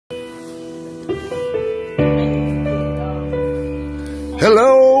Hello,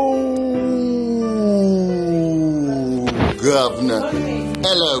 Governor.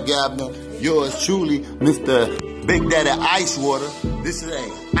 Hello, Governor. Yours truly, Mr. Big Daddy Ice Water. This is a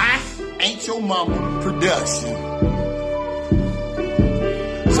I Ain't Your Mama production.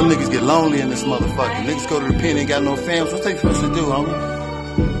 Some niggas get lonely in this motherfucker. Niggas go to the pen, ain't got no fams. What they supposed to do, homie?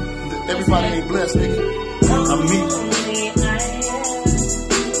 Everybody ain't blessed, nigga. I'm me.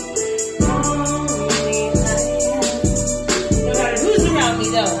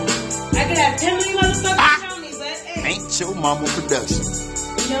 I could have 10 million motherfuckers around me, but hey. Ain't Your Mama production.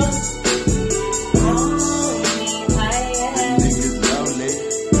 You know?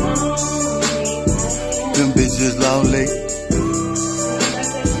 Them bitches lonely.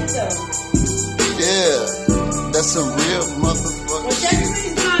 Yeah, that's some real motherfucking shit.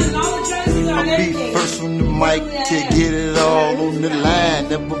 I'll be first from the mic to get it all on the line.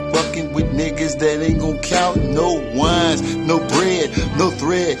 Never fucking with niggas that ain't gon' count no wines, no bread, no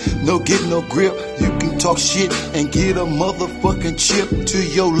thread, no get no grip. You can talk shit and get a motherfucking chip to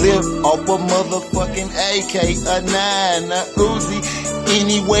your lip off a motherfucking AK, a 9, a Uzi.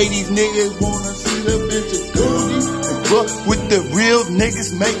 Anyway, these niggas wanna see the bitch a Gucci. But with the real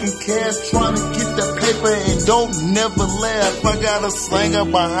niggas making cash, trying to get the paper and don't never laugh. I got a slinger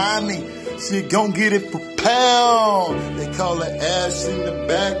behind me. She gon' get it for pound. They call her Ash in the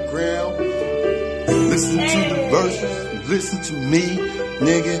background. Listen to the verses, listen to me,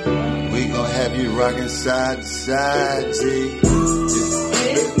 nigga. We gon' have you rockin' side to side, G.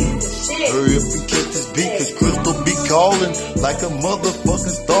 Hurry up and catch this beat, cause Crystal be calling like a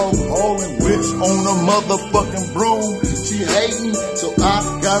motherfucking dog hauling. Rich on a motherfucking broom. She hating, so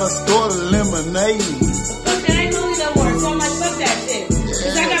I gotta start eliminating. Fuck that, I ain't lonely no more, so I'm like, fuck that shit.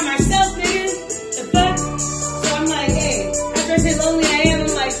 Cause I got myself, nigga. The fuck? So I'm like, hey, after I say lonely I am,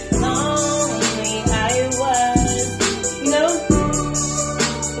 I'm like, lonely I was. You know?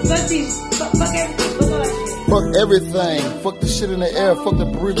 Fuck these, fuck everything, fuck all that shit. Fuck everything. Fuck the shit in the air. Fuck the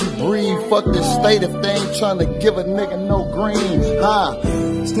breathe we breathe. Fuck this state if they ain't trying to give a nigga no green.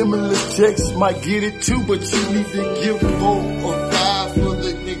 Stimulus checks might get it too, but you need to give 4 or 5 for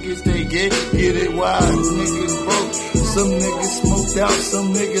the niggas they get it wild. Niggas broke. Some niggas smoked out.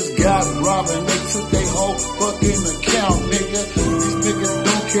 Some niggas got robbed and they took their whole fucking account, nigga. These niggas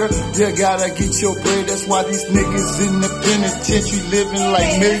don't care. You gotta get your bread. That's why these niggas in the penitentiary living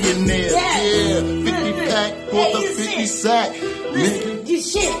like millionaires. Yeah. 50 pack for the 50 sack. Nigga. You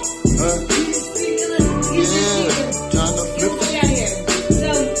shit. Yeah. Trying to flip it. Out here. So,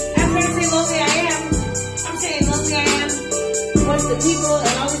 after I say lonely I am, I'm saying lonely I am once the people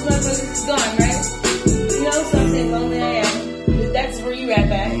and all these motherfuckers is gone, right? You know, so I'm saying lonely I am. That's where you rap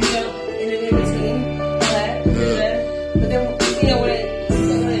at, you know, in between, all that. But then, you know, when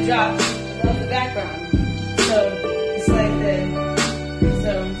it drops, I love the background. So, it's like that.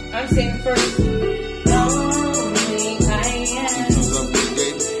 So, I'm saying first, lonely I am.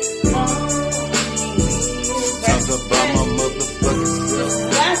 About my motherfucking self.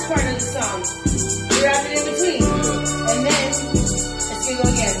 Last part of the song, you're rapping in between, and then let's go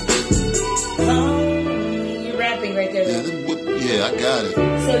again. You're rapping right there. Yeah, I got it.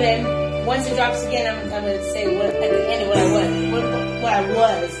 So then, once it drops again, I'm gonna say what at the end of what I was. What I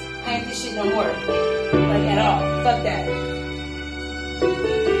was. I ain't this shit no more, like at all. Fuck that.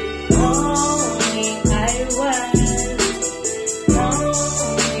 Only I was.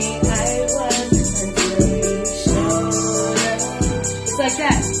 Like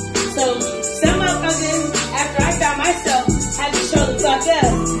that. So some motherfuckers, after I found myself, had to show the fuck up.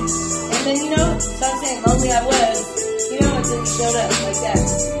 And then, you know, so I'm saying lonely I was, you know, until you showed up like that.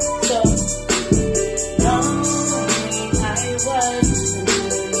 So lonely I was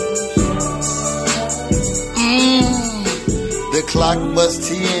until you showed up. The clock bust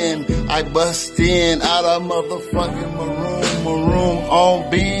 10, I bust in out of motherfucking maroon on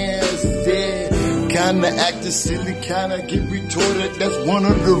Benz, yeah. Kinda acting silly, kinda get retorted. That's one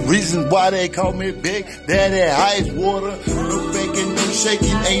of the reasons why they call me Big Daddy Ice Water. No faking, no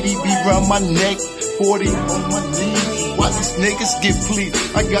shaking, 80 be round my neck, 40 on my knees. Why these niggas get fleet?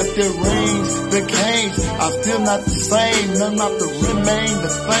 I got the rings, the canes. I'm still not the same, none not to remain the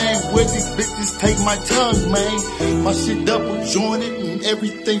same. Where these bitches take my tongue, man? My shit double jointed and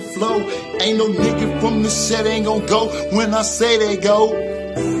everything flow. Ain't no nigga from the set ain't gon' go when I say they go.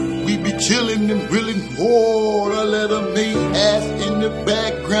 We be chillin' and grilling hard. I let them eat ass in the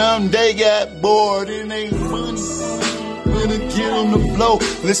background. They got bored. It ain't funny. When it get on the floor,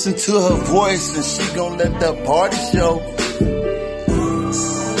 listen to her voice and she gon' let the party show.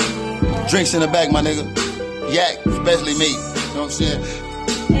 Drinks in the back, my nigga. Yak, especially me. You know what I'm saying?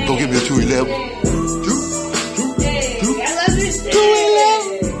 Go give me a 211. I love this shit.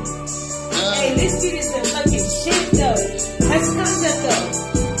 211. Hey, this shit is some fucking shit though. That's the concept though.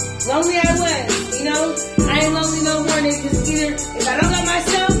 Lonely I was, you know. I ain't lonely no more. Nigga, just either if I don't got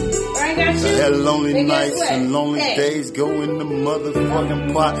myself or I got you. I had lonely nights and lonely days. Go in the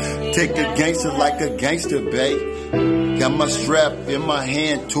motherfucking pot. Take a gangster like a gangster, babe. Got my strap in my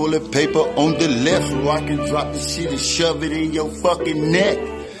hand, toilet paper on the left, so I can drop the shit and shove it in your fucking neck.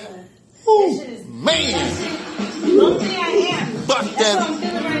 Ooh, man. Lonely I am. Fuck that.